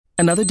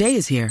Another day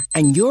is here,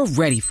 and you're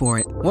ready for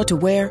it. What to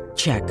wear?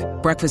 Check.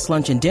 Breakfast,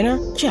 lunch, and dinner?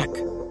 Check.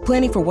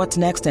 Planning for what's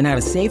next and how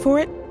to save for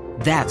it?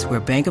 That's where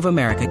Bank of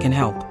America can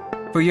help.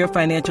 For your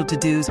financial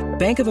to-dos,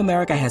 Bank of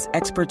America has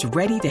experts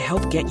ready to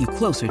help get you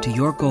closer to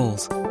your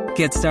goals.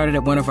 Get started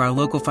at one of our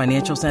local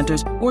financial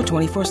centers or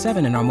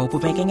 24/7 in our mobile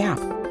banking app.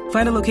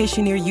 Find a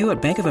location near you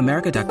at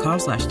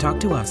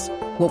bankofamerica.com/talktous.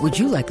 What would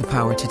you like the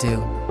power to do?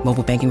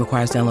 Mobile banking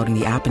requires downloading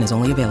the app and is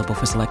only available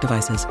for select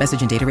devices.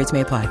 Message and data rates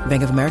may apply.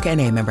 Bank of America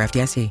N.A., member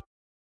FDIC.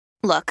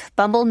 Look,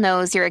 Bumble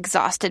knows you're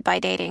exhausted by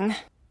dating.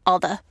 All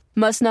the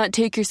must not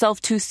take yourself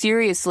too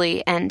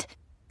seriously and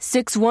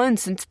 6'1"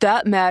 since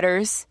that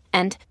matters.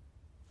 And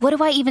what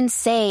do I even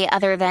say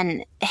other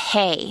than,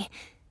 hey?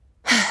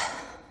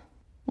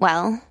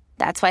 Well,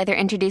 that's why they're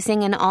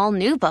introducing an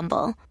all-new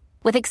Bumble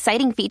with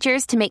exciting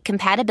features to make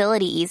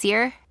compatibility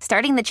easier,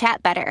 starting the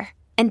chat better,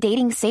 and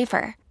dating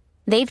safer.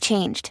 They've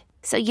changed,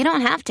 so you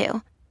don't have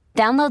to.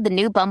 Download the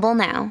new Bumble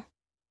now.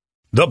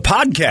 The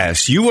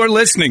podcast you are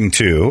listening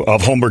to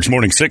of Holmberg's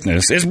Morning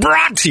Sickness is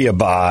brought to you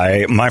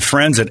by my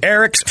friends at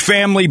Eric's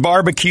Family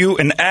Barbecue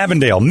in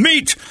Avondale.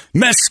 Meet,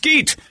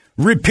 mesquite,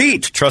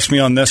 repeat. Trust me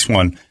on this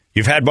one.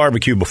 You've had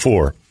barbecue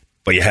before,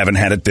 but you haven't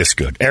had it this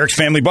good. Eric's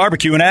Family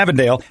Barbecue in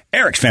Avondale,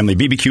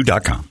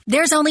 ericsfamilybbq.com.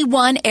 There's only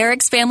one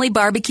Eric's Family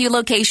Barbecue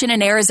location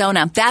in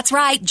Arizona. That's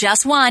right,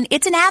 just one.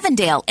 It's in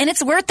Avondale, and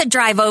it's worth the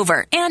drive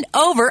over and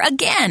over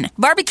again.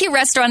 Barbecue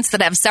restaurants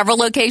that have several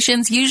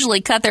locations usually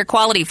cut their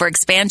quality for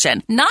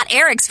expansion. Not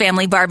Eric's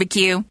Family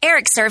Barbecue.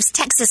 Eric serves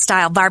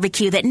Texas-style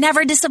barbecue that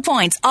never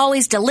disappoints,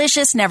 always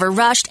delicious, never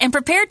rushed, and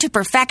prepared to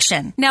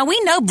perfection. Now,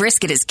 we know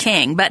brisket is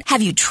king, but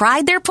have you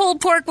tried their pulled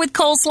pork with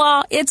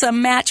coleslaw? It's a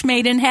match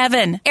made in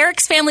heaven.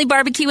 Eric's Family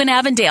Barbecue in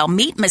Avondale.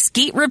 Meet,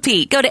 mesquite,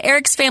 repeat. Go to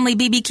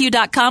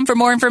ericsfamilybbq.com for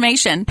more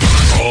information.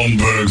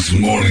 Holmberg's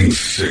Morning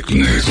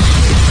Sickness.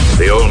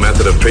 The old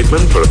method of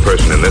treatment for a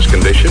person in this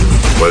condition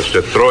was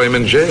to throw him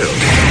in jail.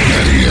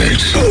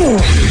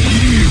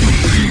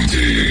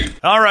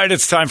 All right,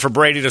 it's time for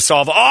Brady to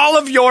solve all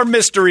of your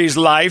mysteries,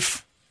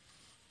 life.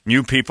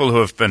 You people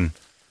who have been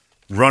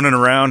running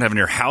around, having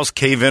your house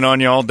cave in on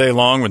you all day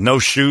long with no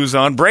shoes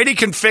on. Brady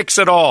can fix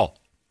it all.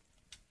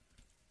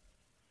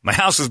 My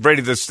house is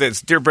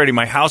Dear Brady,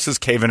 my house is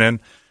caving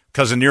in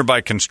because of nearby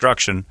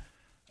construction,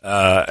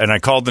 and I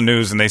called the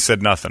news and they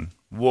said nothing.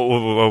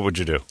 What would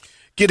you do?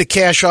 Get a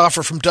cash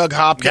offer from Doug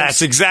Hopkins.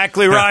 That's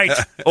exactly right.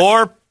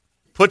 Or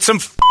put some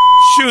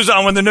shoes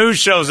on when the news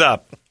shows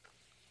up.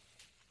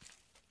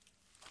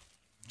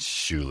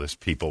 Shoeless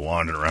people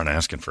wandering around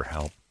asking for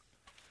help.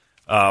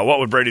 What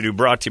would Brady do?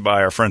 Brought to you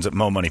by our friends at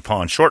Mo Money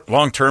Pawn. Short,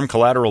 long-term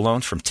collateral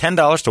loans from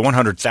 $10 to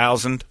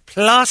 $100,000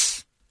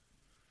 plus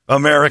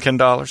American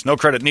dollars. No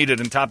credit needed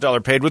and top dollar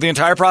paid with the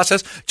entire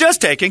process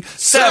just taking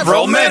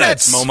several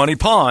minutes.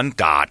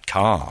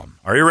 MoMoneyPawn.com.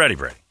 Are you ready,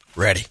 Brady?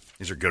 Ready.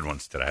 These are good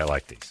ones today. I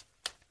like these.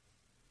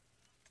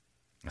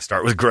 I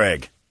start with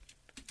Greg.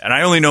 And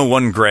I only know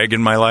one Greg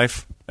in my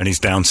life, and he's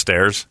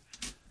downstairs.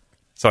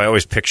 So I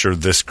always picture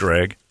this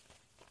Greg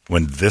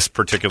when this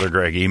particular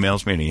Greg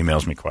emails me, and he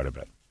emails me quite a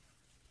bit.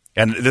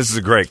 And this is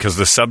great because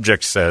the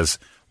subject says,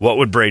 what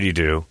would Brady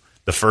do?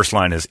 The first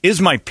line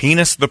is my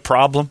penis the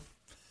problem?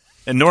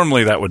 And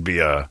normally that would be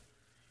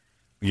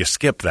you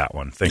skip that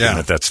one, thinking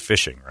that that's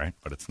fishing, right?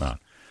 But it's not.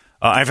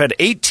 I've had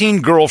 18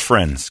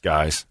 girlfriends,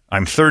 guys.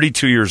 I'm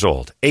 32 years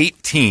old.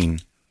 18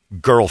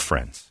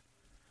 girlfriends.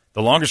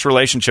 The longest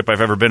relationship I've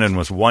ever been in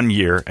was 1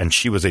 year, and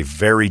she was a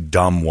very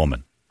dumb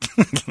woman.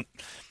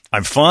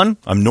 I'm fun.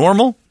 I'm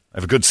normal. I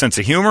have a good sense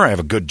of humor. I have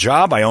a good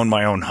job. I own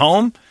my own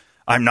home.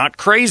 I'm not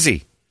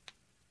crazy.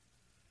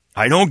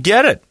 I don't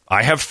get it.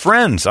 I have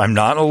friends. I'm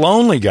not a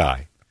lonely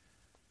guy.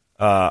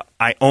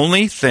 I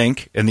only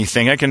think, and the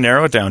thing I can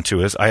narrow it down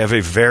to is I have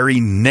a very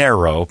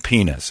narrow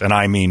penis, and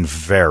I mean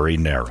very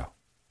narrow.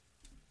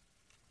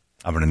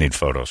 I'm going to need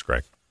photos,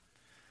 Greg.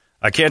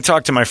 I can't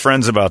talk to my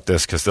friends about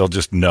this because they'll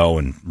just know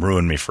and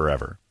ruin me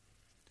forever.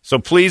 So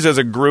please, as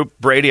a group,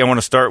 Brady, I want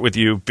to start with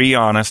you. Be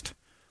honest.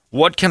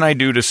 What can I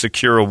do to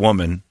secure a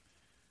woman?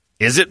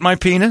 Is it my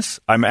penis?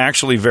 I'm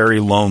actually very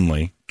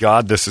lonely.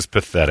 God, this is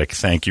pathetic.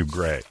 Thank you,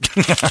 Greg.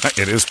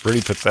 It is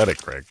pretty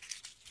pathetic, Greg.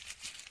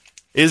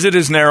 Is it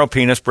his narrow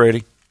penis,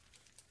 Brady?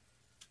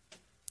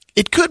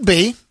 It could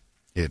be.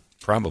 It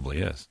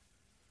probably is.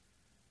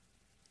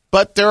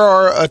 But there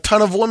are a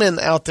ton of women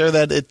out there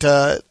that it...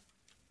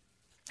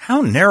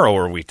 How narrow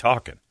are we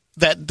talking?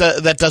 That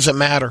doesn't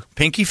matter.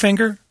 Pinky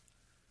finger?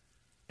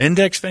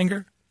 Index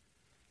finger?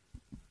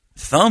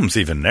 Thumb's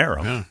even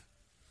narrow. Yeah.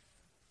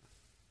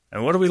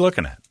 And what are we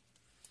looking at?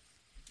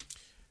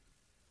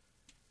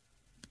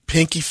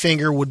 Pinky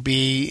finger would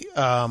be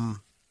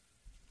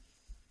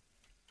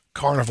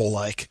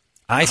carnival-like.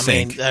 I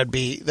think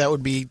mean, that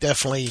would be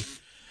definitely.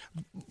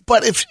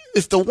 But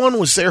if the one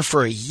was there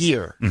for a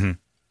year,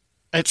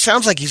 it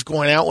sounds like he's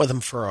going out with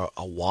him for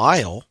a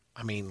while.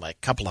 I mean, like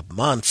a couple of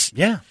months.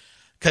 Yeah,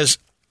 because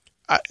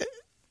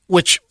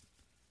which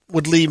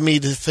would lead me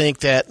to think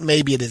that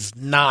maybe it is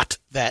not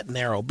that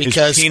narrow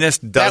because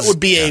that would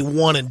be a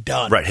one and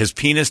done. Right. His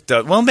penis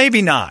does. Well,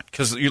 maybe not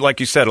because, like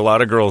you said, a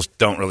lot of girls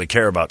don't really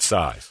care about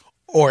size.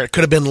 Or it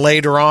could have been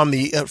later on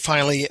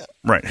finally.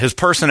 Right. His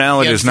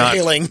personality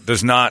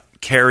does not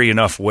carry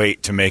enough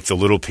weight to make the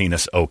little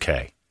penis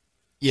okay.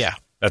 Yeah.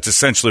 That's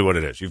essentially what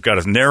it is. You've got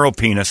a narrow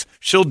penis.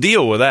 She'll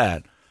deal with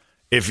that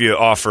if you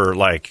offer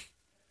like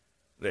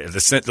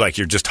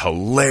you're just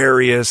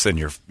hilarious and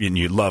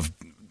you love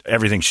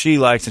everything she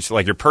likes, and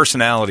like your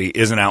personality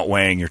isn't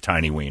outweighing your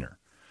tiny wiener.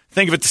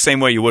 Think of it the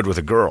same way you would with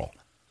a girl.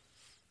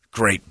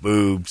 Great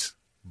boobs,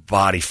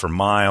 body for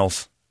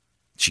miles.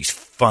 She's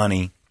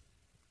funny.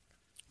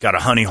 Got a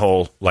honey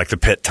hole like the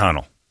Pitt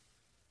Tunnel.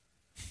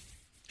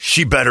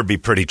 She better be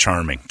pretty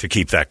charming to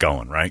keep that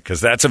going, right?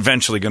 Because that's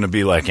eventually going to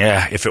be like,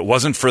 if it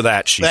wasn't for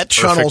that, she's that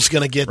perfect. tunnel's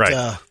going to get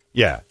right.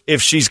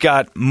 If she's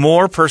got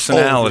more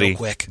personality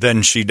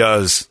than she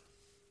does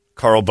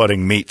Carl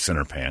Budding meats in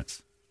her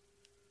pants,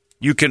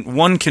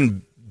 one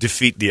can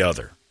defeat the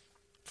other.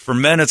 For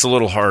men, it's a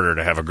little harder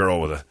to have a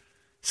girl with a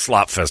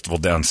slop festival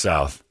down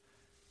south.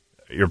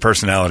 Your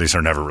personalities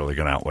are never really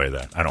going to outweigh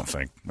that. I don't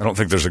think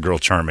there's a girl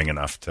charming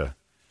enough to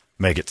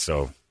make it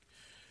so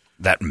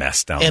that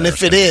mess down there. And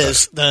if it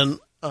is, then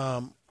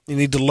you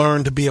need to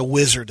learn to be a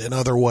wizard in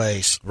other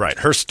ways. Right.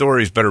 Her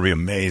stories better be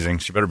amazing.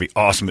 She better be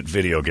awesome at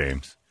video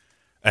games.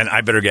 And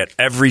I better get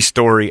every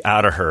story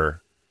out of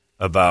her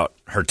about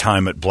her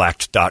time at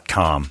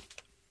Blacked.com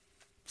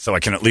so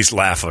I can at least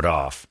laugh it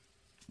off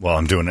while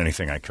I'm doing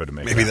anything I could to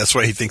make it. Maybe that's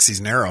why he thinks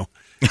he's narrow.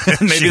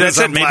 Maybe that's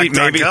it.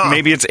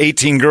 Maybe it's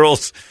 18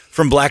 girls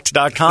from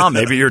Blacked.com.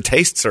 Maybe your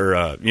tastes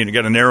are, you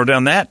got to narrow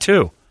down that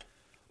too.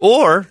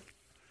 Or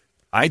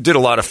I did a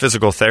lot of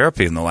physical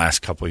therapy in the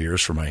last couple of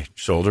years for my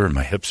shoulder and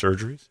my hip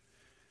surgeries.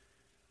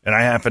 And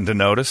I happen to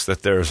notice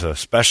that there's a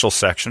special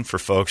section for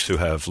folks who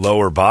have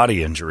lower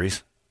body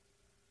injuries.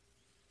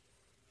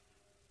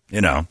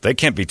 They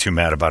can't be too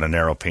mad about a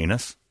narrow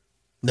penis.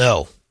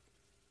 No.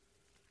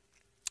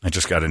 I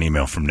just got an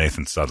email from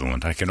Nathan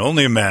Sutherland. I can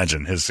only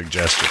imagine his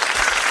suggestion.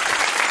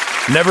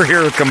 Never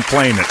hear a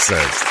complaint, it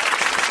says.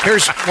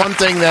 Here's one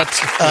thing that's...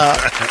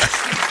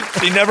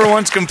 He never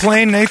once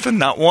complained, Nathan?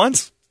 Not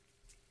once?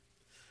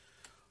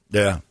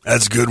 Yeah.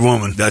 That's a good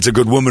woman. That's a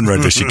good woman right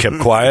there. She kept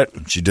quiet.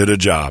 And she did a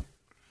job.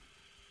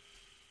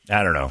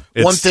 I don't know.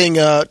 One thing,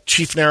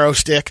 Chief Narrow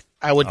Stick,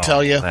 I would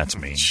tell you. That's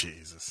mean.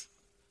 Jesus.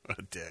 What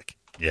a dick.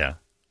 Yeah.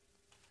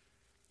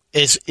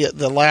 Is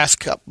the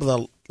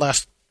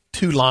last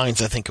two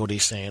lines, I think, what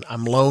he's saying.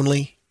 I'm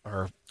lonely,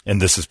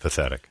 and this is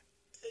pathetic.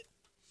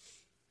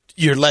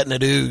 You're letting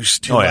it ooze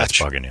too much. It's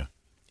bugging you.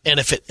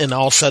 And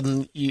all of a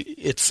sudden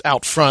it's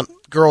out front.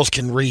 Girls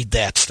can read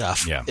that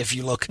stuff. Yeah. If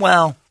you look.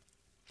 Well,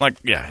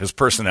 his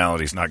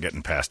personality's not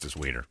getting past his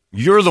wiener.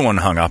 You're the one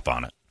hung up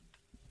on it.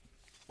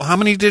 Well, how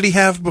many did he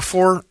have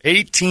before?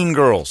 18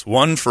 girls,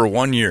 one for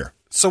 1 year.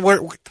 So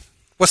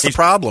what's the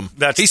problem?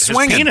 That's he's his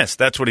swinging. Penis.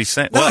 That's what he's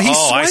saying. No, he's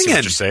swinging. I see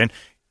what you're saying.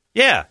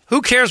 Yeah,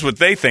 who cares what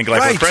they think?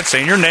 Like what Brett's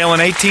saying, you're nailing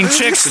 18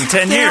 chicks in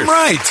 10 years. Damn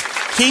right.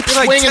 Keep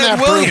swinging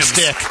that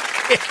broomstick.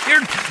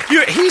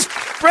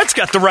 Brett's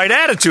got the right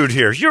attitude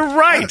here. You're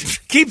right.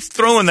 Keep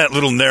throwing that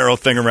little narrow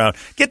thing around.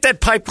 Get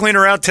that pipe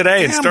cleaner out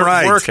today and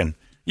start working.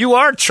 You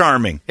are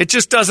charming. It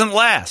just doesn't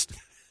last.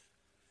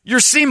 You're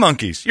sea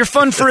monkeys. You're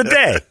fun for a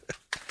day.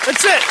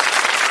 That's it.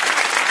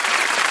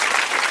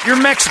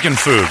 You're Mexican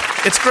food.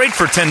 It's great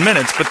for 10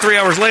 minutes, but 3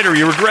 hours later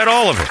you regret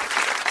all of it.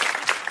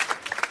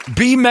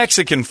 Be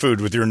Mexican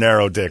food with your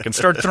narrow dick and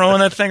start throwing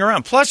that thing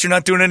around. Plus, you're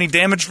not doing any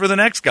damage for the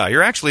next guy.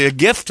 You're actually a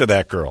gift to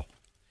that girl.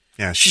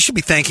 Yeah, she should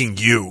be thanking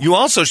you. You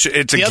also should.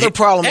 It's the other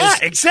problem is... Yeah,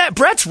 exactly.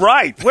 Brett's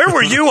right. Where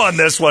were you on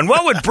this one?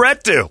 What would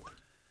Brett do?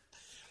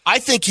 I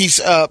think he's...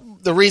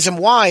 the reason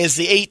why is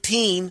the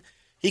 18,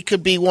 he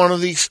could be one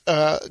of these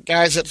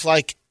guys that's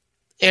like,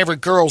 every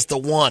girl's the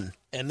one.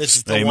 And this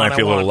is the one he might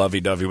be a little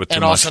lovey-dovey with too much.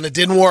 And all of a sudden it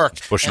didn't work.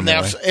 And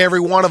that's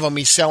every one of them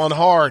he's selling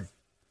hard.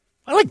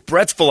 I like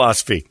Brett's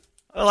philosophy.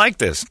 I like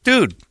this.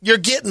 Dude. You're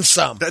getting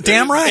some.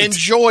 Damn right.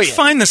 Enjoy it.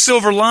 Find the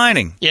silver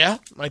lining. Yeah,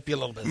 might be a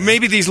little bit.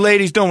 Maybe these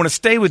ladies don't want to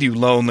stay with you,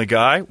 lonely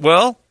guy.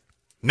 Well,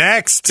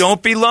 next.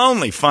 Don't be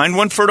lonely. Find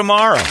one for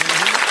tomorrow.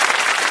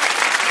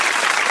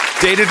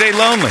 Day-to-day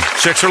lonely.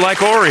 Chicks are like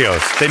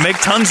Oreos. They make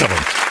tons of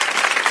them.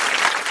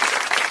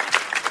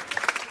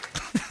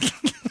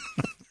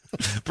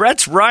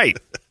 Brett's right.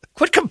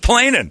 Quit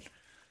complaining.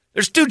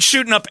 There's dudes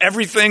shooting up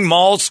everything,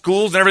 malls,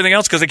 schools, and everything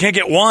else because they can't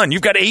get one.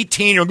 You've got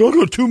 18. You're going, I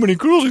got too many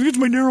girls. It's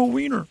my narrow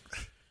wiener.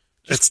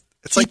 It's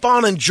keep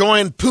on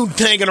enjoying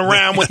poontanging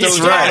around with those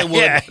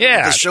Hollywood.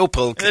 Yeah. The show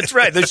folk. That's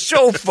right. The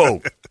show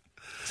folk.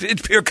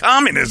 It's pure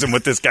communism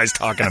what this guy's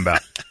talking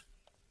about.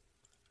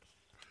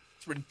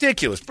 It's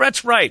ridiculous.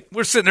 Brett's right.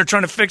 We're sitting there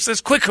trying to fix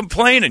this. Quit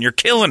complaining. You're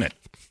killing it.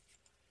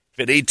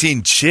 Got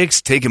 18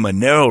 chicks taking my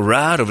narrow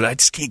route, but I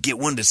just can't get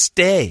one to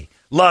stay.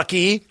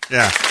 Lucky.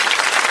 Yeah.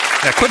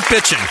 Yeah, quit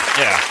bitching.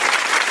 Yeah.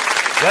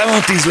 Why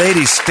won't these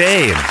ladies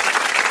stay and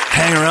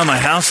hang around my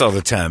house all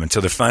the time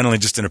until they're finally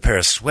just in a pair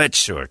of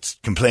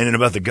sweatshorts, complaining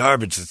about the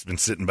garbage that's been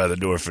sitting by the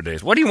door for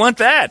days? What do you want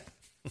that?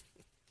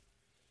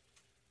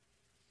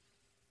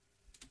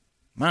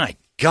 My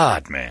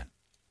God, man.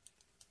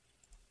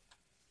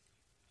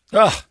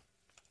 Ugh.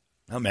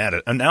 Now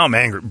I'm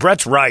angry.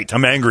 Brett's right.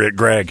 I'm angry at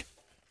Greg.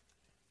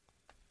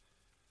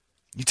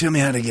 You tell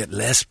me how to get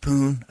less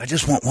poon? I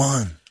just want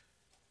one.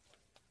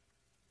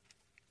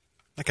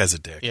 That guy's a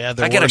dick. Yeah,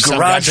 I got a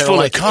garage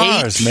full of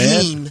cars,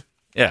 18. man.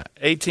 Yeah,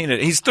 18.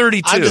 He's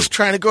 32. I'm just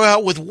trying to go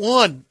out with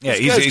one. Yeah,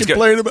 he's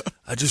complaining about.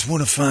 I just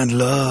want to find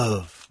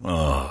love.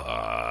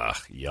 Oh,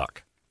 yuck.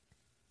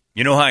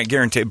 You know how I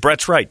guarantee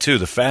Brett's right, too.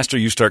 The faster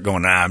you start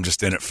going, I'm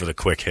just in it for the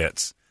quick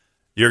hits,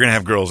 you're going to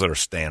have girls that are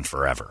staying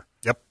forever.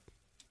 Yep.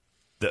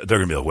 They're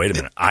going to be like, wait a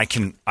minute. I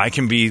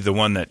can be the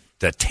one that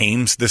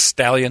tames this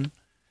stallion.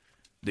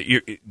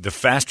 The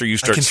faster you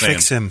start saying,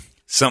 fix him.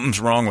 Something's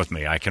wrong with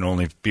me. I can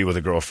only be with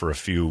a girl for a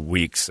few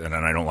weeks, and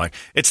then I don't like.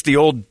 It's the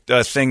old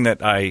thing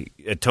that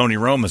at Tony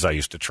Roma's I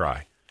used to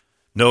try.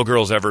 No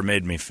girls ever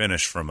made me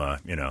finish from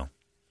a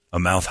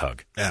mouth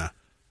hug. Yeah.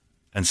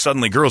 And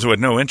suddenly, girls who had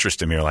no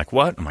interest in me are like,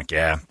 "What?" I'm like,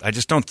 "Yeah, I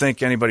just don't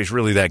think anybody's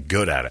really that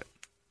good at it."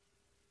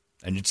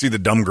 And you'd see the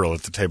dumb girl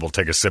at the table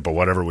take a sip of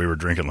whatever we were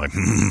drinking, like,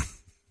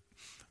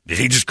 "Did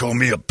he just call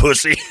me a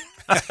pussy?"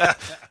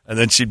 And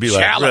then she'd be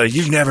like, "Really,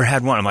 you've never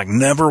had one?" I'm like,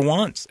 "Never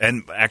once."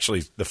 And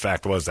actually, the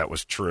fact was that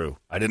was true.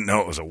 I didn't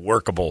know it was a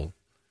workable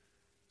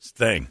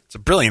thing. It's a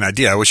brilliant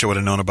idea. I wish I would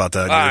have known about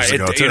that years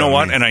ago, too. You know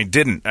what? And I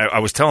didn't. I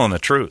was telling the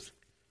truth.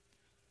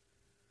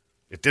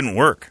 It didn't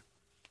work.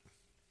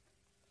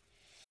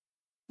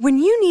 When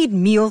you need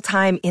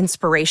mealtime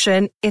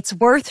inspiration, it's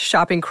worth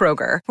shopping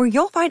Kroger, where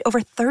you'll find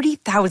over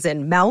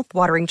 30,000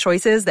 mouth-watering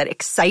choices that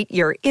excite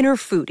your inner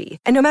foodie.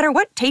 And no matter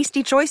what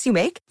tasty choice you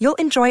make, you'll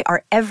enjoy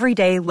our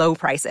everyday low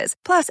prices,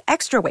 plus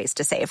extra ways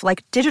to save,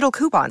 like digital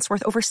coupons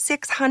worth over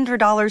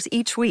 $600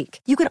 each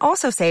week. You can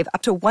also save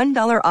up to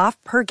 $1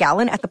 off per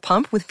gallon at the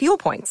pump with fuel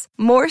points.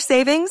 More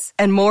savings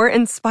and more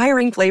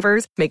inspiring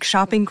flavors make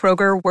shopping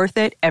Kroger worth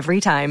it every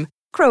time.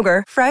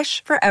 Kroger,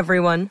 fresh for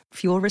everyone.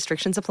 Fuel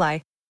restrictions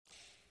apply.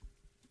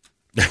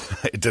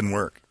 It didn't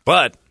work.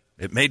 But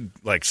it made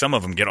some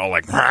of them get all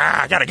like,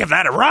 I got to give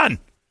that a run.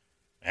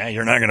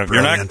 You're not going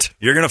to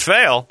you're going to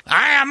fail.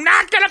 I am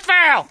not going to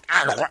fail.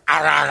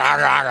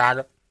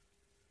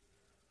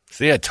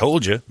 See, I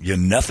told you. You're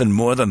nothing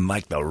more than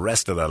like the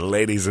rest of the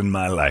ladies in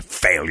my life.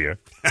 Failure.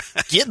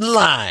 Get in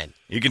line.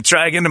 You can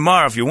try again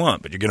tomorrow if you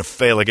want, but you're going to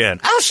fail again.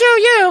 I'll show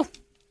you.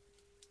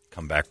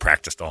 Come back,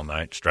 practiced all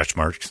night, stretch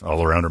marks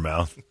all around her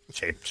mouth,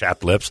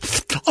 chapped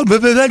lips. I'm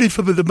ready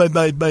for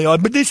my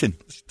audition.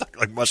 Stuck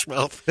like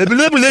mushmouth.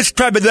 Let's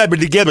try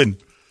it again.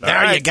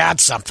 There you got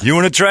something. You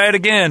want to try it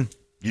again?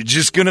 You're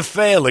just going to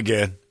fail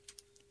again.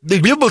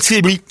 People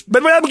see me,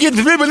 but I'm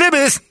getting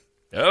this.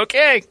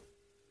 Okay.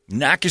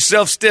 Knock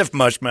yourself stiff,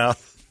 mushmouth.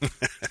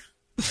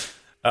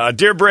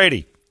 Dear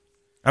Brady,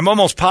 I'm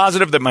almost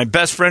positive that my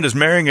best friend is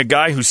marrying a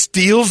guy who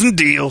steals and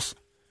deals.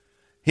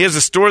 He has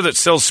a store that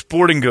sells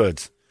sporting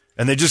goods.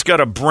 And they just got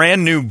a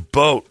brand new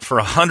boat for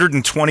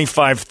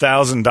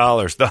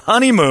 $125,000. The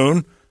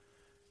honeymoon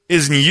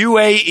is in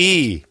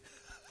UAE.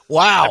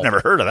 Wow. I've never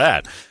heard of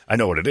that. I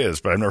know what it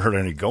is, but I've never heard of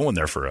any going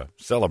there for a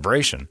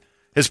celebration.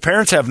 His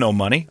parents have no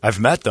money. I've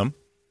met them.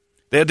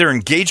 They had their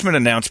engagement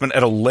announcement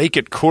at a lake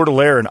at Coeur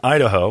d'Alene in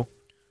Idaho.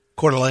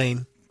 Coeur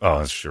d'Alene.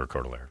 Oh, sure,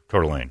 Coeur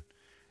d'Alene.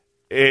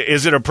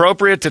 Is it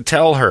appropriate to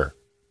tell her?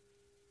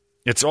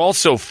 It's all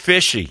so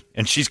fishy,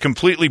 and she's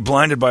completely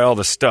blinded by all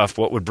the stuff.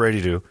 What would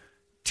Brady do?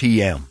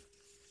 TM.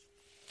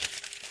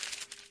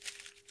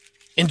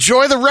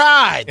 Enjoy the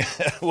ride.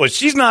 Well,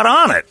 she's not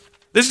on it.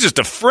 This is just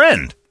a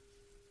friend.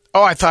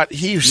 Oh, I thought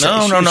he was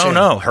saying.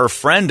 No. Her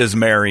friend is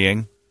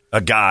marrying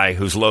a guy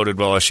who's loaded.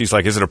 Well, she's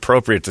like, is it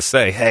appropriate to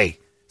say, hey,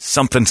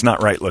 something's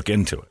not right, look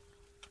into it?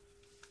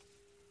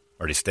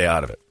 Or do you stay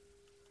out of it?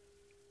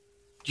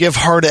 Do you have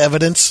hard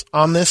evidence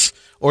on this?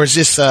 Or is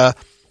this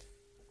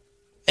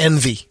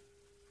envy?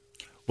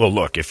 Well,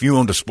 look, if you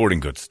owned a sporting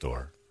goods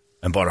store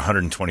and bought a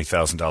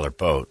 $120,000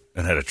 boat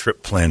and had a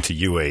trip planned to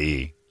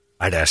UAE,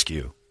 I'd ask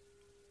you,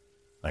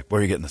 like, where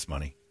are you getting this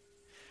money?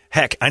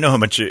 Heck, I know how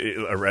much,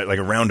 like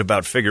a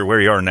roundabout figure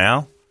where you are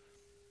now.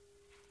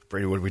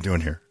 Brady, what are we doing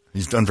here?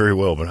 He's done very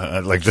well, but I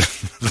like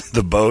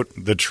the boat,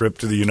 the trip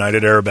to the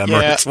United Arab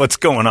Emirates. Yeah. What's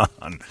going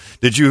on?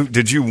 Did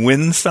you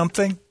win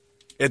something?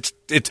 It's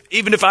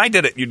even if I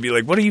did it, you'd be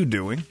like, what are you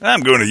doing?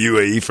 I'm going to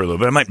UAE for a little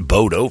bit. I might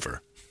boat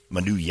over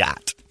my new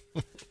yacht.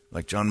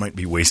 Like John might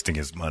be wasting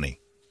his money.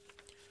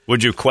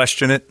 Would you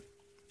question it?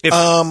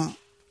 I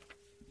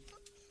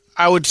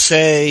would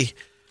say,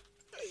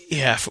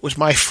 yeah, if it was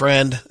my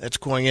friend that's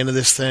going into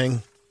this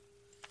thing.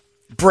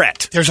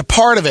 Brett. There's a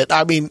part of it.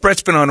 I mean,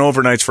 Brett's been on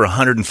overnights for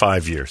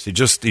 105 years.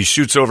 He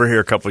shoots over here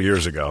a couple of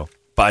years ago,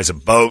 buys a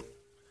boat,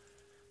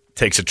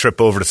 takes a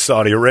trip over to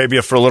Saudi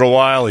Arabia for a little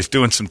while. He's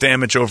doing some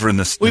damage over in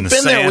the sand. We've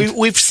been there.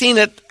 We've seen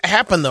it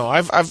happen, though.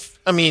 I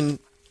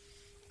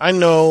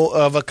know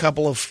of a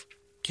couple of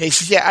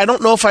cases. Yeah, I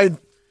don't know if I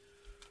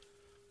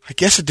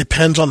guess it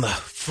depends on the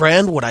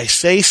friend. Would I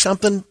say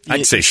something?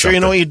 I'd say sure something.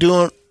 You know what you're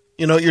doing.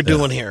 You know what you're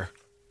doing here.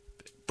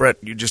 Brett,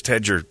 you just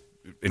had your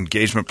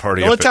engagement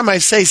party. The only time I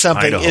say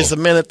something Idaho. is the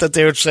minute that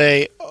they would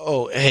say,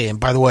 "Oh, hey, and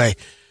by the way,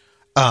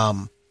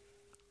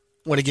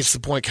 when it gets to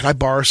the point, can I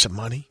borrow some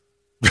money?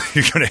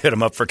 You're going to hit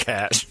them up for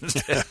cash.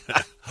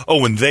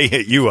 Oh, when they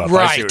hit you up.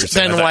 Right.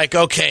 Then like,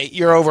 okay,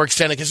 you're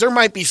overextended. Because there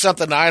might be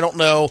something I don't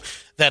know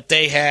that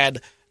they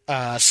had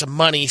some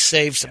money,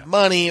 saved some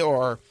money,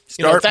 or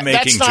start making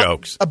that's not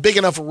jokes. A big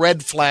enough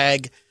red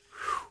flag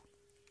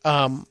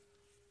at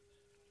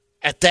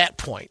that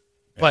point.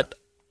 Yeah. But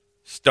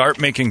start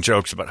making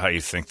jokes about how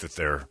you think that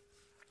they're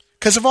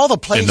because of all the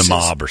places in the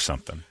mob or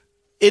something.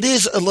 It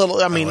is a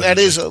little. I mean, that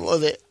is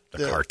the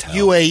cartel.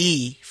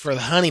 UAE for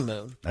the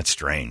honeymoon. That's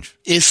strange.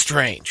 Is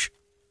strange.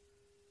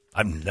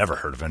 I've never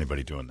heard of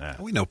anybody doing that.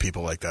 We know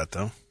people like that,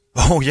 though.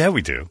 Oh, yeah,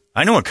 we do.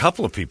 I know a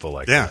couple of people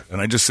like that.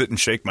 And I just sit and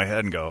shake my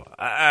head and go,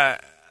 I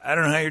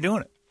don't know how you're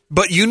doing it.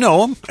 But you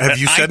know them. Have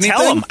you said anything? I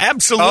tell them.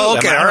 Absolutely. Oh,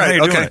 okay, all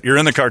right. Okay. You're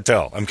in the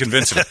cartel. I'm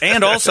convinced of it.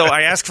 And also,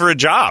 I ask for a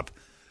job.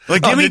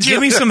 Like,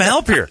 give me some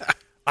help here.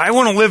 I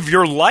want to live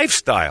your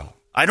lifestyle.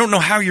 I don't know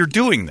how you're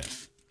doing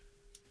this.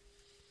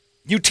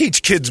 You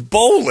teach kids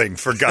bowling,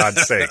 for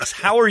God's sakes.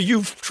 How are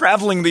you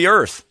traveling the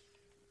earth?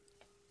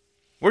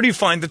 Where do you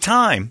find the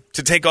time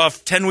to take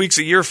off 10 weeks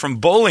a year from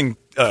bowling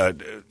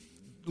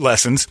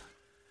lessons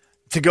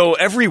to go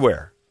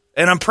everywhere?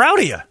 And I'm proud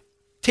of you.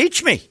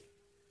 Teach me.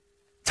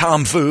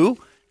 Tom Fu,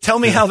 tell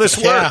me how this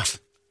works.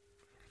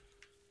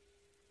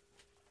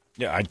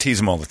 Yeah, I tease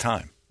them all the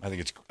time. I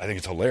think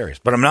it's hilarious.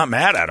 But I'm not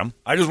mad at them.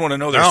 I just want to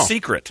know their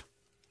secret.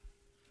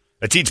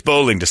 I teach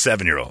bowling to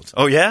 7-year-olds.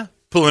 Oh, yeah?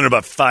 Pulling in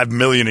about $5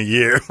 million a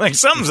year. Like,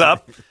 something's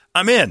up.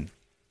 I'm in.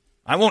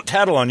 I won't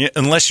tattle on you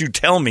unless you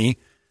tell me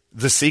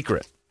the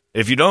secret.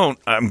 If you don't,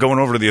 I'm going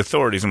over to the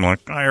authorities. I'm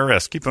like,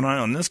 IRS, keep an eye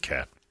on this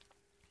cat.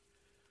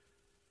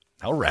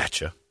 I'll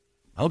rat you.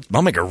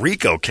 I'll make a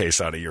RICO case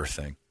out of your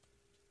thing.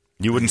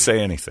 You wouldn't say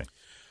anything.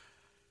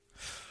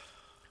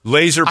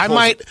 Laser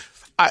pulls.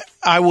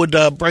 I would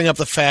bring up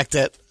the fact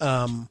that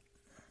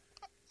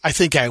I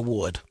think I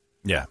would.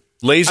 Yeah.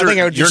 Laser, I think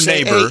I would just your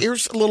say, neighbor. Hey,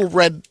 here's a little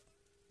red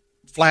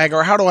flag,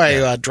 or how do I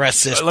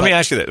address this? Let me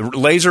ask you that.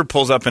 Laser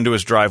pulls up into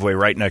his driveway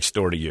right next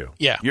door to you.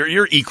 Yeah.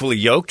 You're equally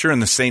yoked. You're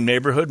in the same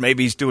neighborhood.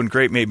 Maybe he's doing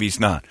great. Maybe he's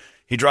not.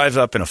 He drives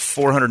up in a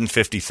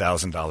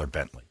 $450,000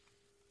 Bentley.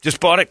 Just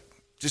bought it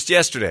just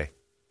yesterday.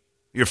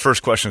 Your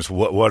first question is,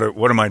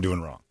 what am I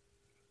doing wrong?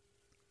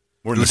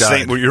 We're in the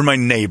same. You're my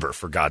neighbor,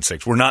 for God's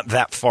sakes. We're not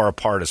that far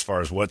apart as far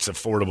as what's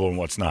affordable and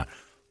what's not.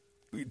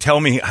 Tell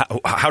me,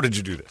 how did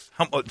you do this?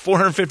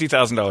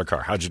 $450,000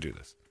 car. How'd you do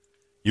this?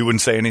 You wouldn't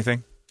say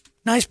anything?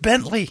 Nice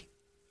Bentley.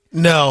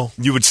 No.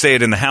 You would say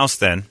it in the house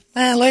then.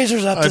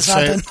 Laser's up to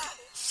something.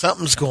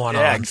 Something's going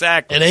on. Yeah,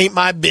 exactly. It ain't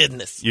my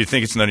business. You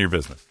think it's none of your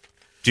business.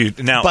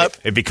 But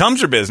it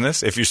becomes your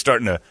business if you're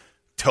starting to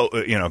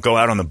go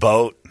out on the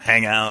boat,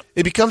 hang out.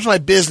 It becomes my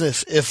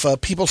business if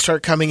people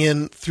start coming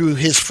in through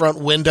his front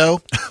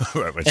window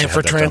and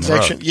for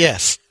transaction.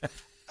 Yes.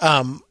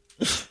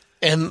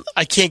 And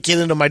I can't get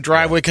into my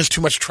driveway because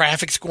too much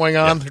traffic's going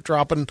on. Yeah. They're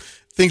dropping,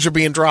 things are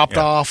being dropped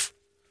off.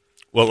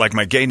 Well, like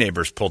my gay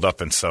neighbors pulled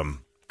up in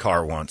some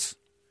car once.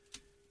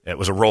 It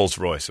was a Rolls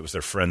Royce. It was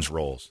their friend's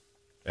Rolls.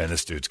 And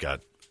this dude's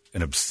got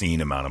an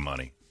obscene amount of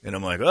money. And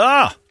I'm like,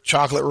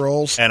 chocolate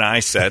rolls. And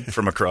I said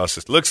from across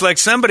this, looks like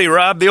somebody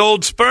robbed the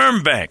old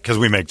sperm bank, because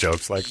we make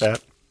jokes like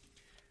that.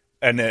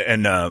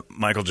 And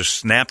Michael just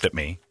snapped at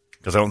me,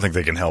 because I don't think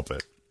they can help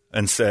it,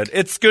 and said,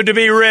 it's good to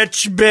be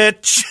rich,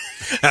 bitch.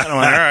 And I'm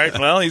like, all right,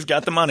 well, he's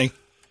got the money.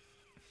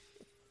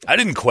 I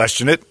didn't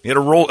question it. He had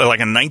a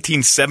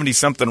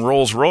 1970-something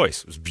Rolls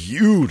Royce. It was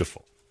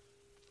beautiful.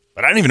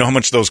 But I don't even know how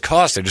much those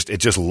cost. It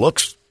just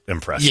looks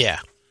impressive. Yeah.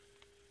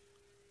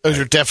 Those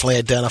are definitely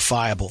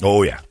identifiable.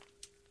 Oh, yeah.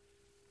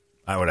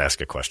 I would ask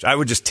a question. I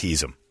would just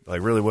tease him.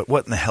 Like, really,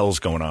 what in the hell's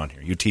going on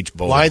here? You teach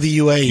bowling. Why the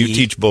UAE? You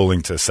teach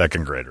bowling to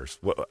second graders.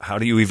 How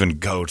do you even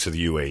go to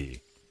the UAE?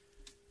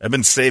 I've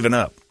been saving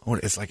up.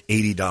 It's like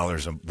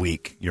 $80 a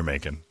week you're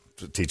making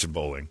to teaching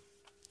bowling.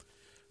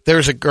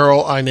 There's a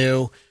girl I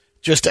knew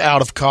just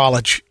out of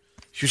college.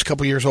 She was a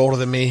couple years older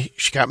than me.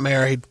 She got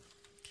married,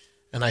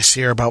 and I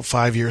see her about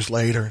 5 years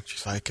later.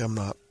 She's like, I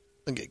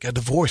got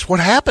divorced. What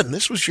happened?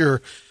 This was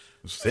your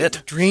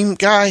dream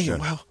guy. Yeah.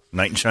 Well,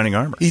 knight in shining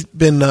armor. He's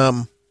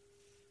been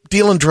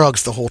dealing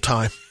drugs the whole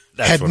time.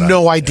 Had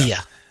no idea.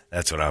 Yeah,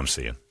 that's what I'm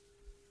seeing.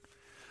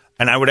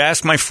 And I would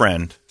ask my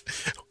friend,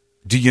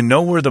 do you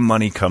know where the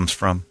money comes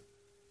from?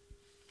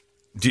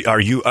 Are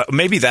you?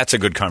 Maybe that's a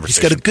good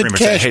conversation. He's got a good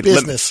cash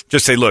business.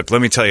 Just say, look,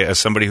 let me tell you, as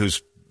somebody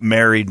who's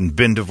married and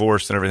been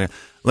divorced and everything,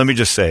 let me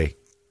just say,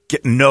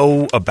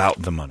 know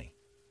about the money.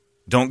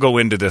 Don't go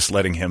into this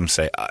letting him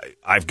say,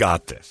 I've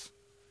got this.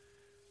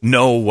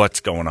 Know what's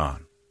going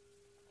on.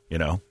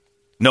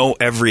 Know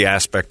every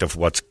aspect of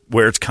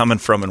where it's coming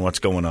from and what's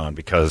going on,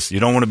 because you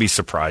don't want to be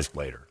surprised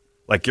later,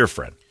 like your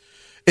friend.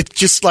 It's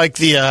just like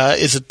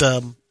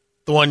the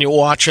one you're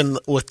watching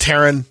with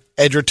Taron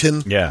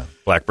Egerton? Yeah,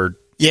 Blackbird.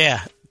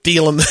 Yeah,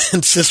 dealing,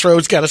 and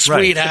Cicero's got a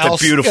sweet house.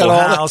 It's a beautiful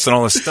house and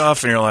all this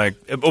stuff, and you're like,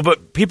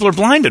 but people are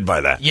blinded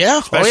by that. Yeah,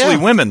 especially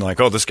women. Like,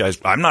 this guy's.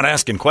 I'm not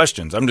asking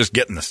questions. I'm just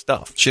getting the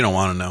stuff. She don't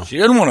want to know. She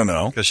didn't want to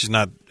know because she's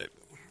not.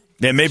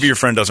 Yeah, maybe your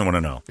friend doesn't want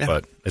to know,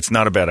 but it's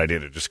not a bad idea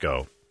to just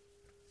go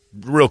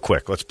real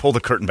quick. Let's pull the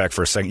curtain back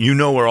for a second. You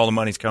know where all the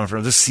money's coming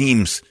from. This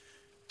seems,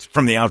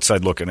 from the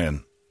outside looking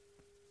in,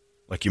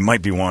 like you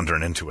might be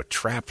wandering into a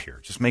trap here.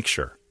 Just make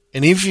sure.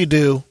 And if you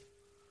do,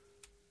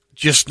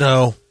 just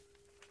know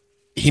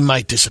he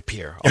might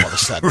disappear all of a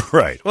sudden.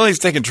 Right. Well, he's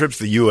taking trips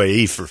to the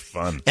UAE for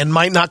fun. And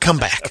might not come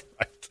back.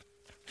 Right.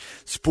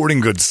 Sporting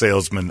goods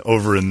salesman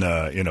over in,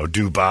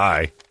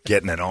 Dubai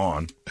getting it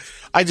on.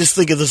 I just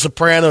think of The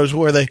Sopranos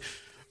where they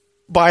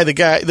buy the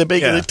guy,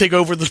 they take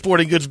over the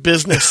sporting goods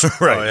business.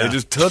 Right. Oh, yeah. They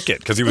just took it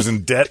because he was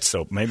in debt,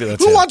 so maybe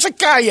that's Who wants a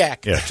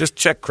kayak? Yeah, just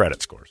check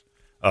credit scores.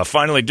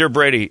 Finally, dear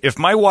Brady, if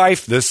my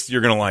wife,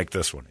 you're going to like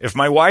this one. If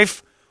my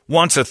wife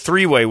wants a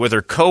three-way with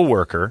her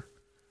coworker,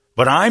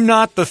 but I'm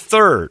not the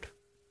third,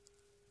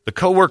 the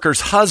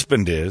coworker's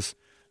husband is,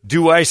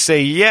 do I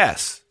say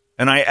yes?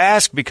 And I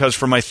ask because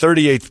for my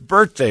 38th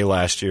birthday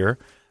last year,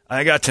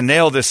 I got to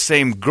nail this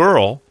same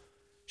girl.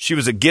 She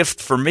was a gift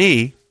for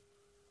me.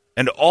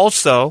 And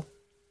also,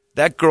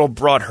 that girl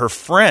brought her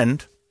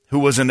friend who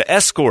was an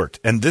escort.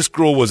 And this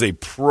girl was a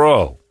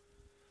pro.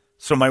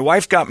 So my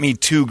wife got me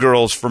 2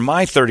 girls for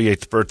my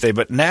 38th birthday.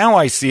 But now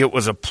I see it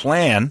was a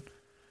plan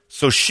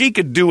so she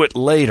could do it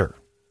later.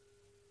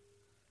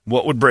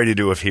 What would Brady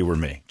do if he were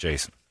me,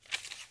 Jason?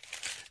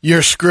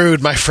 You're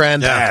screwed, my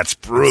friend. Yeah, that's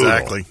brutal.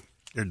 Exactly.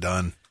 You're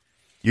done.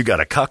 You got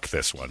to cuck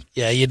this one.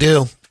 Yeah, you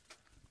do.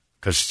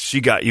 Because she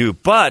got you.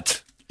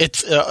 But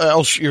it's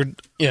else you're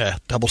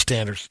double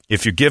standards.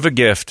 If you give a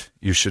gift,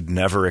 you should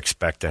never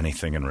expect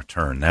anything in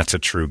return. That's a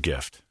true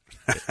gift.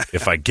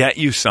 If I get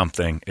you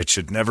something, it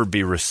should never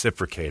be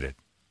reciprocated.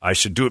 I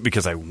should do it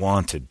because I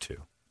wanted to.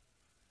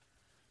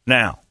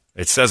 Now,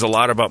 it says a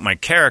lot about my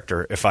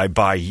character if I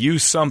buy you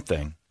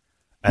something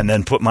and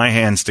then put my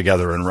hands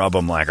together and rub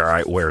them like, all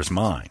right, where's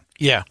mine?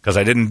 Yeah. Because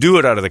I didn't do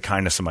it out of the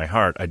kindness of my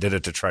heart. I did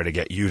it to try to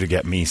get you to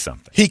get me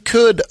something. He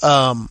could.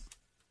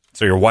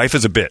 So your wife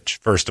is a bitch,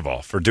 first of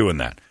all, for doing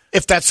that.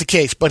 If that's the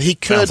case. But he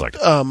could, like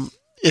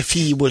if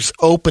he was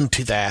open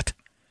to that,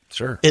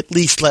 sure, at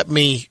least let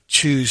me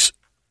choose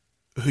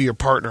who you're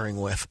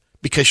partnering with.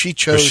 Because she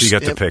chose. She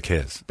got to pick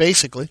his.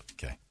 Basically.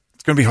 Okay.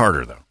 It's going to be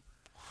harder, though.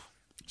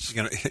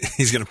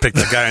 He's gonna pick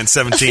that guy in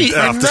 17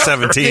 off the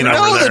 17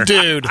 over there. The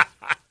dude.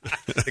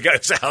 The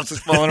guy's house is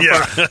falling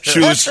apart.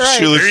 Shoeless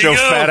Joe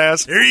fat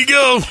ass. There you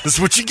go. That's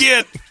what you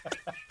get.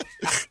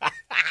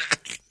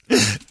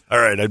 All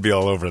right, I'd be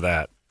all over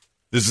that.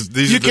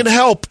 You can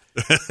help.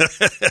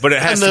 But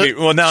it has to be.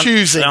 Well, now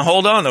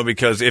hold on, though,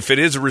 because if it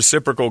is a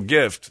reciprocal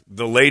gift,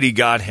 the lady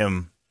got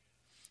him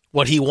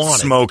what he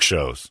wanted. Smoke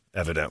shows,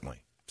 evidently.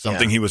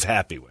 Something he was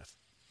happy with.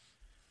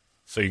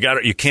 So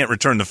you can't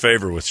return the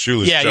favor with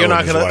Shoeless Joe. Yeah, you're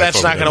not gonna.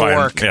 That's not going to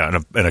work.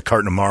 Yeah, and a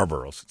carton of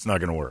Marlboros. It's not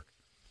going to work.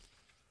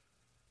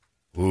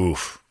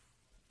 Oof.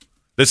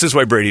 This is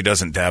why Brady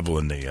doesn't dabble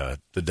in the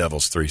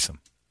devil's threesome.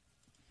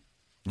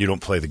 You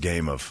don't play the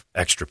game of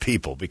extra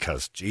people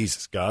because,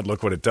 Jesus, God,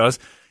 look what it does.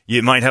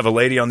 You might have a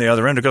lady on the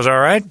other end who goes, all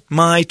right,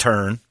 my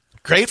turn.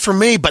 Great for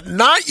me, but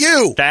not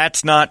you.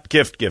 That's not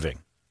gift giving.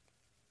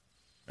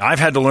 I've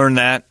had to learn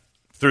that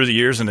through the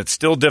years, and it's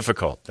still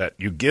difficult, that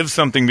you give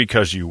something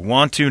because you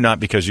want to, not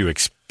because you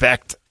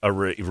expect a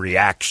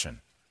reaction.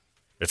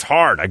 It's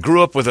hard. I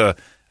grew up with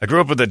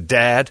a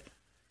dad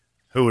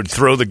who would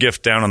throw the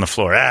gift down on the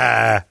floor,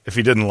 if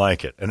he didn't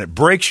like it. And it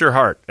breaks your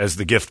heart as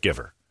the gift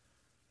giver.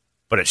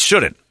 But it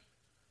shouldn't.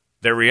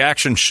 Their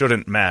reaction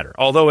shouldn't matter.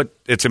 Although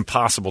it's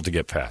impossible to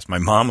get past. My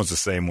mom was the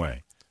same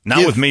way.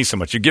 Not with me so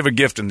much. You give a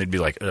gift and they'd be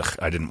like, ugh,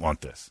 I didn't want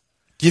this.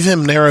 Give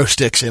him Narrow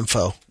Sticks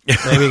info.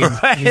 Maybe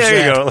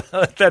there you go.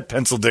 Let that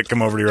pencil dick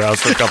come over to your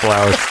house for a couple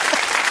hours.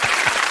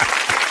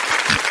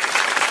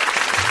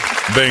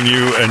 Bang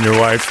you and your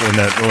wife and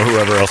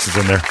whoever else is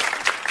in there.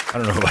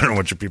 I don't know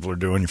what your people are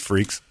doing, you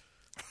freaks.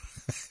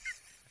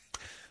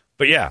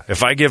 But yeah,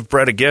 if I give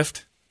Brett a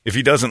gift, if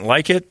he doesn't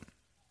like it,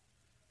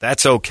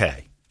 that's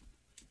okay.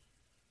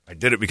 I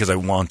did it because I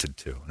wanted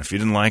to. And if you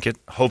didn't like it,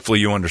 hopefully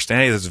you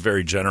understand. Hey, this is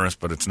very generous,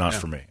 but it's not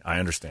for me. I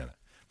understand it.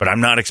 But I'm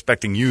not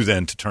expecting you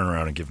then to turn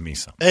around and give me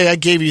something. Hey, I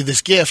gave you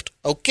this gift.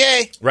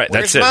 Okay. Right,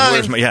 that's it.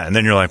 Where's my, and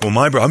then you're like, well,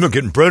 I'm not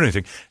getting Brett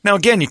anything. Now,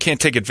 again, you can't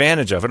take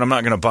advantage of it. I'm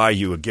not going to buy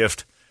you a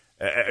gift,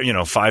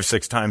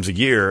 5-6 times a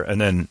year, and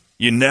then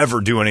you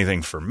never do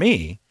anything for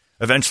me.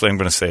 Eventually, I'm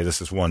going to say this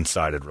is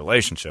one-sided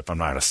relationship. I'm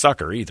not a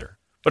sucker either.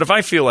 But if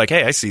I feel like,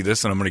 hey, I see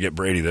this and I'm going to get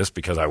Brady this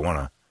because I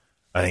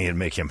think it'd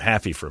make him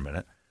happy for a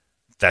minute,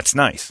 that's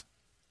nice.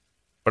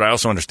 But I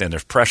also understand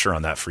there's pressure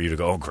on that for you to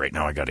go, oh, great,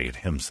 now I got to get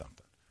him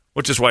something.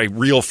 Which is why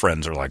real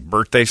friends are like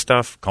birthday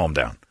stuff. Calm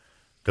down.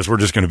 Because we're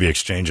just going to be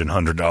exchanging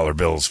 $100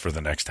 bills for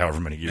the next however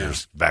many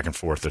years back and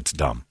forth. It's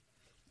dumb.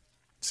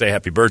 Say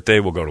happy birthday.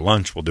 We'll go to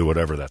lunch. We'll do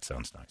whatever. That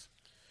sounds nice.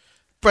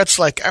 Brett's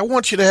like, I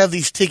want you to have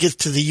these tickets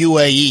to the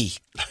UAE.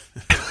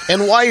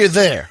 And while you're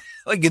there,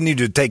 I need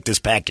you to take this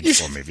package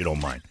for me if you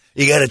don't mind.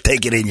 You got to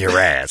take it in your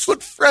ass.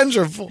 What friends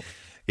are for?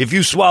 If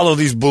you swallow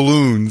these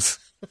balloons.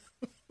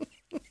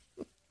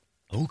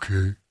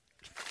 Okay.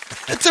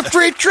 It's a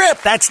free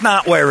trip. That's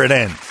not where it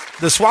ends.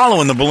 The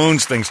swallowing the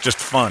balloons thing's just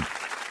fun.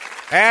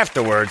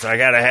 Afterwards, I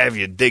got to have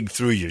you dig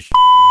through your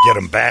get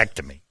them back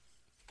to me.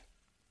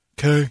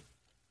 Okay.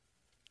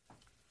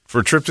 For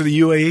a trip to the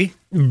UAE?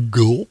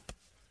 Gulp.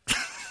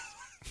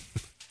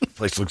 The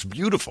place looks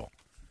beautiful.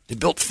 They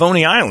built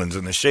phony islands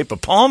in the shape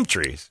of palm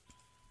trees.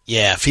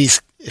 Yeah, if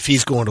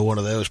he's going to one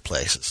of those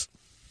places.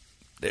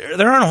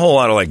 There aren't a whole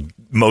lot of, like,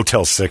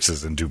 Motel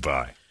 6s in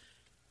Dubai.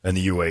 And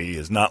the UAE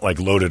is not, like,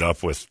 loaded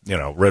up with,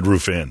 Red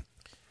Roof Inn.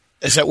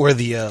 Is that where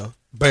the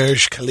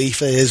Burj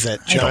Khalifa is,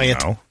 that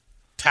giant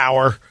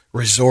tower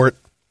resort?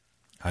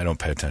 I don't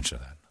pay attention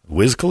to that.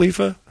 Wiz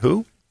Khalifa?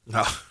 Who?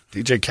 No.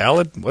 DJ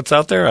Khaled? What's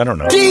out there? I don't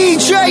know.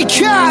 DJ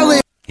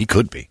Khaled! He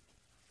could be.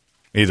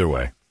 Either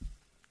way.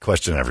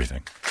 Question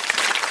everything.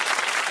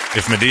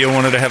 If Medea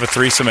wanted to have a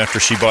threesome after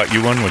she bought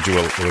you one, what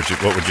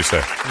would you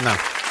say? No.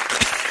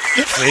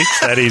 See? It's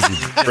that easy.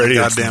 Brady,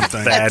 Goddamn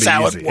thing. That's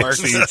how it works.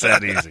 See, it's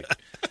that easy.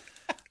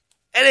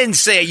 I didn't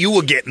say you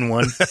were getting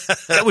one.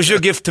 That was your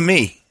gift to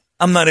me.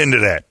 I'm not into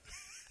that.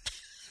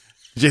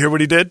 Did you hear what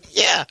he did?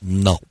 Yeah.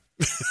 No.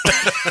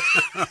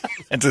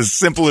 It's as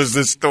simple as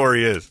this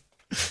story is.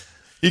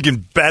 You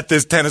can bat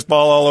this tennis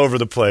ball all over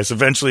the place.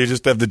 Eventually, you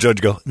just have the judge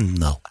go,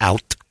 no,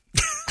 out.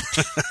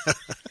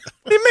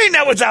 What do you mean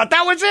that was out?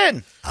 That was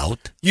in.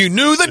 Out. You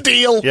knew the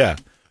deal. Yeah.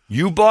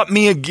 You bought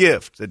me a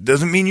gift. That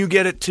doesn't mean you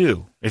get it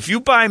too. If you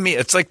buy me,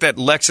 it's like that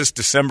Lexus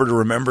December to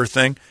Remember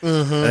thing.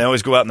 Mm-hmm. And they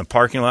always go out in the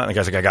parking lot, and the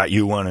guy's like, I got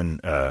you one,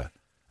 and I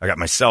got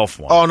myself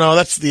one. Oh, no,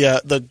 that's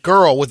the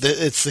girl with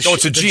it's the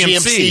it's a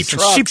GMC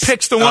trucks. She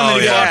picks the one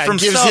that he bought from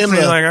gives himself, him and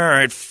he's like, all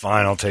right,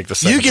 fine, I'll take the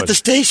second. You get the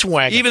station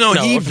wagon. Even though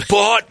he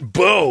bought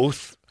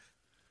both,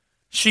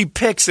 she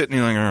picks it, and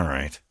you're like, all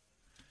right.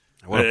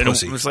 What a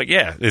pussy. It was like,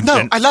 yeah.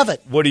 I love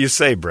it. What do you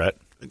say, Brett?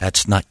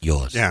 That's not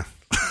yours. Yeah.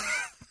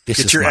 This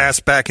Get is your mine. ass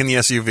back in the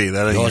SUV.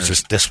 That ain't Yours yours.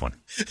 is this one.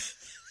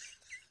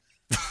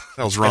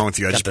 What's wrong with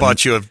you? I just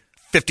bought you a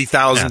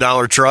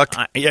 $50,000 truck.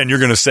 Yeah, and you're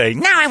going to say,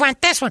 no, I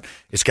want this one.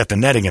 It's got the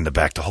netting in the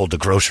back to hold the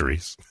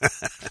groceries.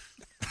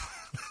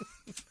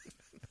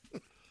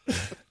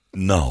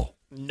 No.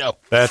 No.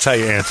 That's how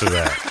you answer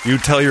that. You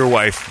tell your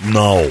wife,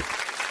 no.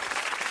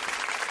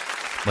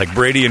 Like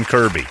Brady and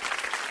Kirby.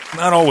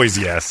 Not always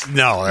yes.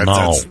 No.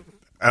 That's,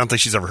 I don't think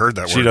she's ever heard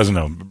that word. She doesn't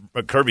know.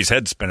 But Kirby's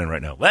head's spinning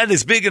right now. That is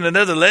speaking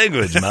another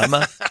language,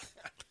 mama.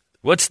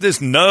 What's this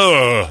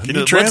no? Can you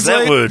What's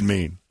translate? that word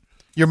mean?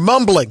 You're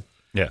mumbling.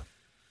 Yeah.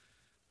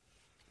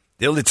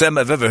 The only time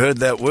I've ever heard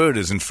that word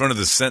is in front of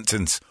the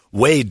sentence,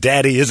 "Way,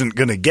 Daddy isn't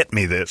going to get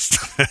me this."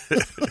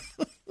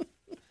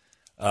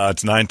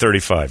 It's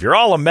 9:35. You're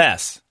all a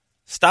mess.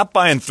 Stop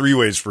buying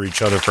three-ways for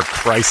each other, for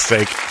Christ's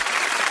sake.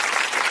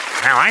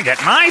 Now I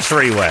get my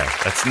three-way.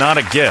 That's not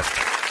a gift.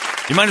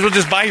 You might as well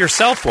just buy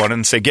yourself one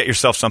and say, get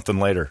yourself something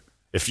later.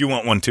 If you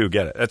want one too,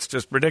 get it. That's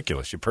just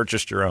ridiculous. You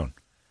purchased your own.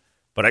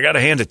 But I got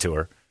to hand it to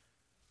her.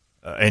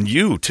 And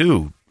you,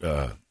 too,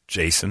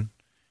 Jason.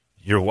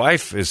 Your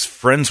wife is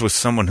friends with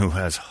someone who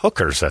has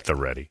hookers at the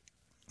ready.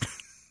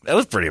 That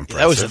was pretty impressive.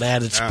 That was an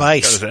added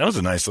spice. That was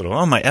a nice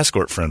little, my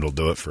escort friend will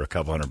do it for a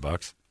couple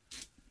 $100.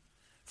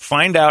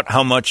 Find out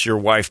how much your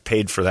wife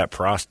paid for that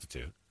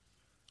prostitute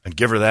and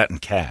give her that in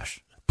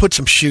cash. Put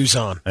some shoes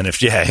on. And if,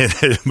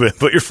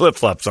 put your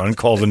flip-flops on,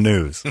 call the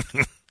news.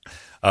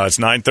 It's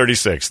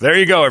 9:36. There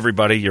you go,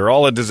 everybody. You're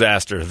all a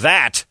disaster.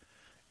 That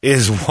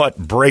is what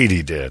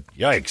Brady did.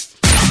 Yikes.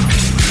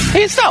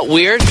 Hey, it's not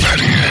weird.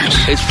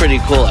 It's pretty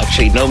cool,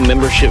 actually. No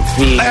membership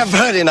fee. I have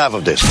heard enough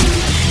of this.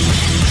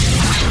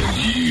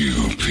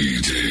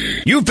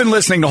 You've been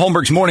listening to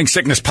Holmberg's Morning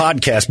Sickness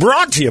Podcast,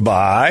 brought to you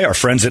by our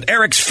friends at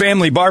Eric's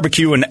Family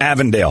Barbecue in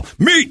Avondale.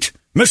 Meet,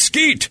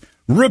 mesquite,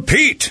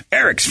 repeat.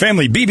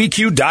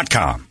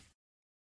 Eric'sFamilyBBQ.com.